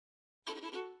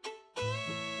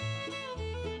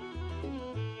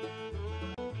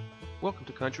Welcome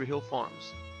to Country Hill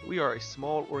Farms. We are a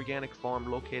small organic farm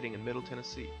located in Middle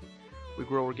Tennessee. We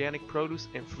grow organic produce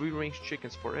and free-range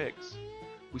chickens for eggs.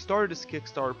 We started this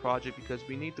Kickstarter project because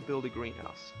we need to build a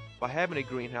greenhouse. By having a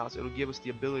greenhouse, it will give us the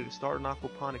ability to start an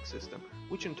aquaponics system,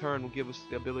 which in turn will give us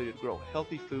the ability to grow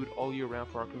healthy food all year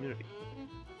round for our community.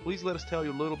 Please let us tell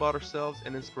you a little about ourselves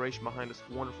and the inspiration behind this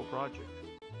wonderful project.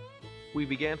 We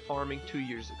began farming 2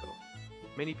 years ago.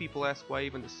 Many people ask why I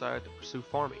even decided to pursue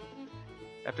farming.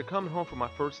 After coming home from my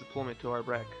first deployment to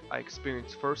Iraq, I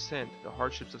experienced firsthand the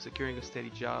hardships of securing a steady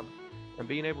job and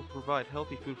being able to provide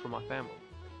healthy food for my family.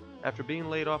 After being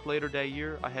laid off later that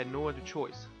year, I had no other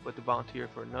choice but to volunteer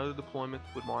for another deployment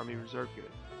with my Army Reserve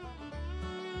Unit.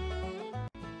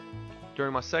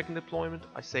 During my second deployment,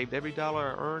 I saved every dollar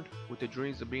I earned with the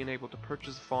dreams of being able to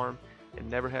purchase a farm and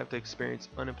never have to experience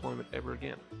unemployment ever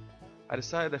again. I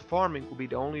decided that farming would be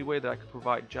the only way that I could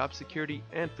provide job security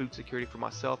and food security for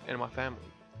myself and my family.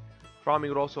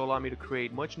 Farming would also allow me to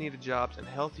create much needed jobs and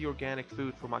healthy organic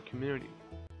food for my community.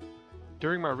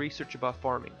 During my research about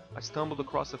farming, I stumbled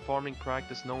across a farming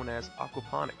practice known as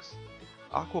aquaponics.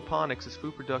 Aquaponics is a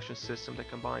food production system that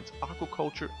combines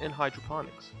aquaculture and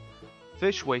hydroponics.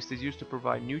 Fish waste is used to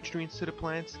provide nutrients to the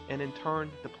plants, and in turn,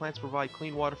 the plants provide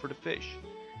clean water for the fish.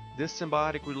 This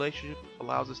symbiotic relationship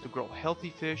allows us to grow healthy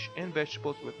fish and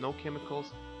vegetables with no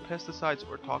chemicals, pesticides,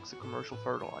 or toxic commercial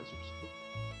fertilizers.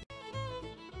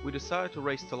 We decided to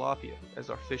raise tilapia as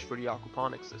our fish for the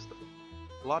aquaponics system.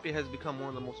 Tilapia has become one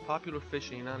of the most popular fish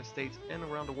in the United States and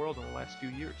around the world in the last few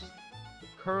years.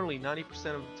 Currently,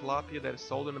 90% of the tilapia that is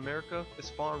sold in America is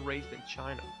farm raised in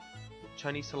China.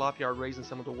 Chinese tilapia are raised in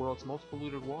some of the world's most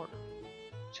polluted water.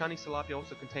 Chinese tilapia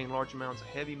also contain large amounts of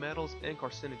heavy metals and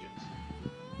carcinogens.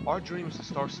 Our dream is to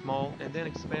start small and then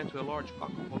expand to a large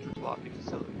aquaculture tilapia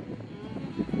facility.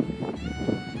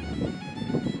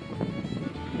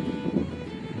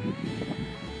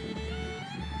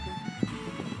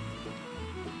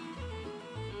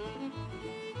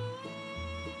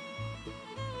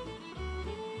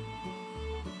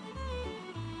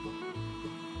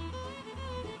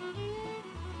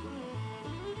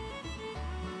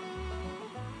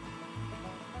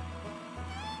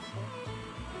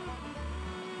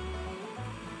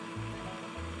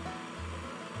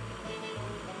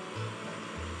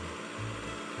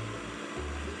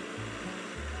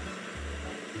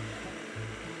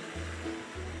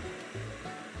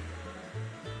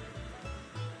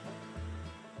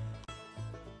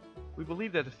 We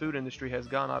believe that the food industry has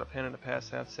gone out of hand in the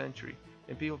past half century,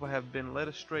 and people have been led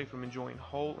astray from enjoying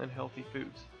whole and healthy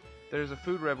foods. There is a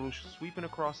food revolution sweeping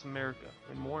across America,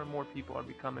 and more people are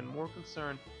becoming more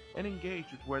concerned and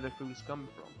engaged with where their food is coming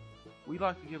from. We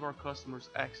like to give our customers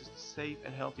access to safe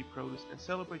and healthy produce and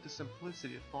celebrate the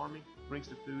simplicity of farming brings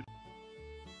to food.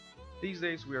 These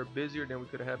days we are busier than we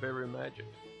could have ever imagined.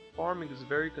 Farming is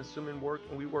very consuming work,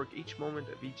 and we work each moment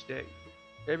of each day.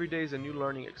 Every day is a new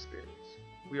learning experience.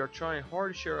 We are trying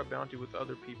hard to share our bounty with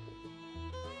other people.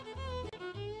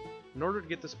 In order to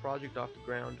get this project off the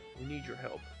ground, we need your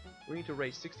help. We need to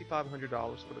raise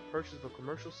 $6,500 for the purchase of a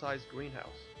commercial-sized greenhouse.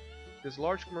 This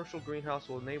large commercial greenhouse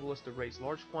will enable us to raise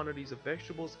large quantities of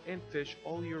vegetables and fish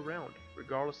all year round,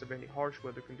 regardless of any harsh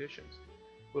weather conditions.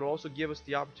 It will also give us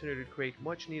the opportunity to create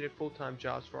much-needed full-time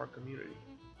jobs for our community.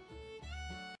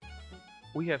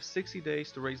 We have 60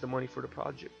 days to raise the money for the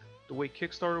project. The way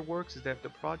Kickstarter works is that if the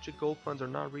project goal funds are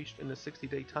not reached in the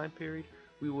 60-day time period,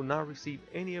 we will not receive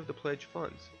any of the pledged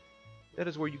funds. That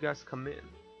is where you guys come in.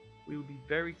 We would be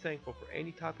very thankful for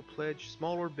any type of pledge,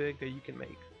 small or big, that you can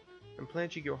make. In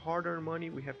pledging your hard-earned money,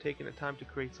 we have taken the time to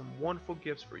create some wonderful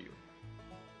gifts for you.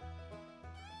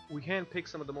 We handpick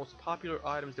some of the most popular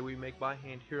items that we make by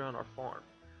hand here on our farm.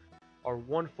 Our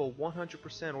wonderful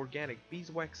 100% organic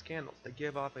beeswax candles that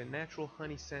give off a natural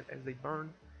honey scent as they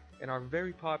burn, and our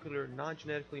very popular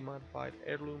non-genetically modified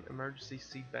heirloom emergency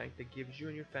seed bank that gives you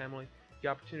and your family the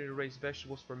opportunity to raise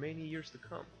vegetables for many years to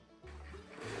come.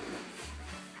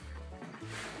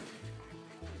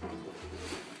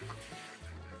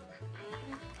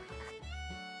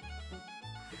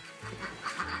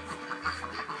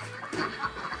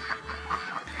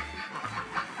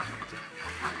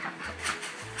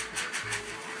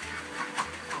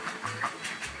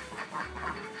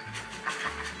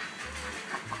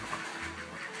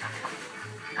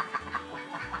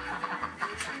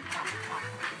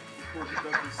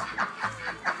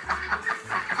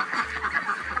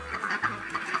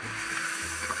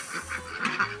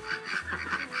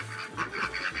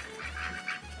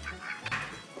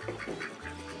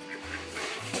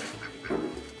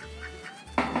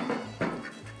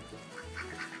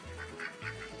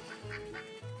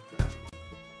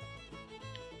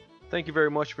 Thank you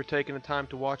very much for taking the time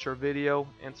to watch our video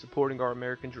and supporting our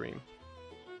American dream.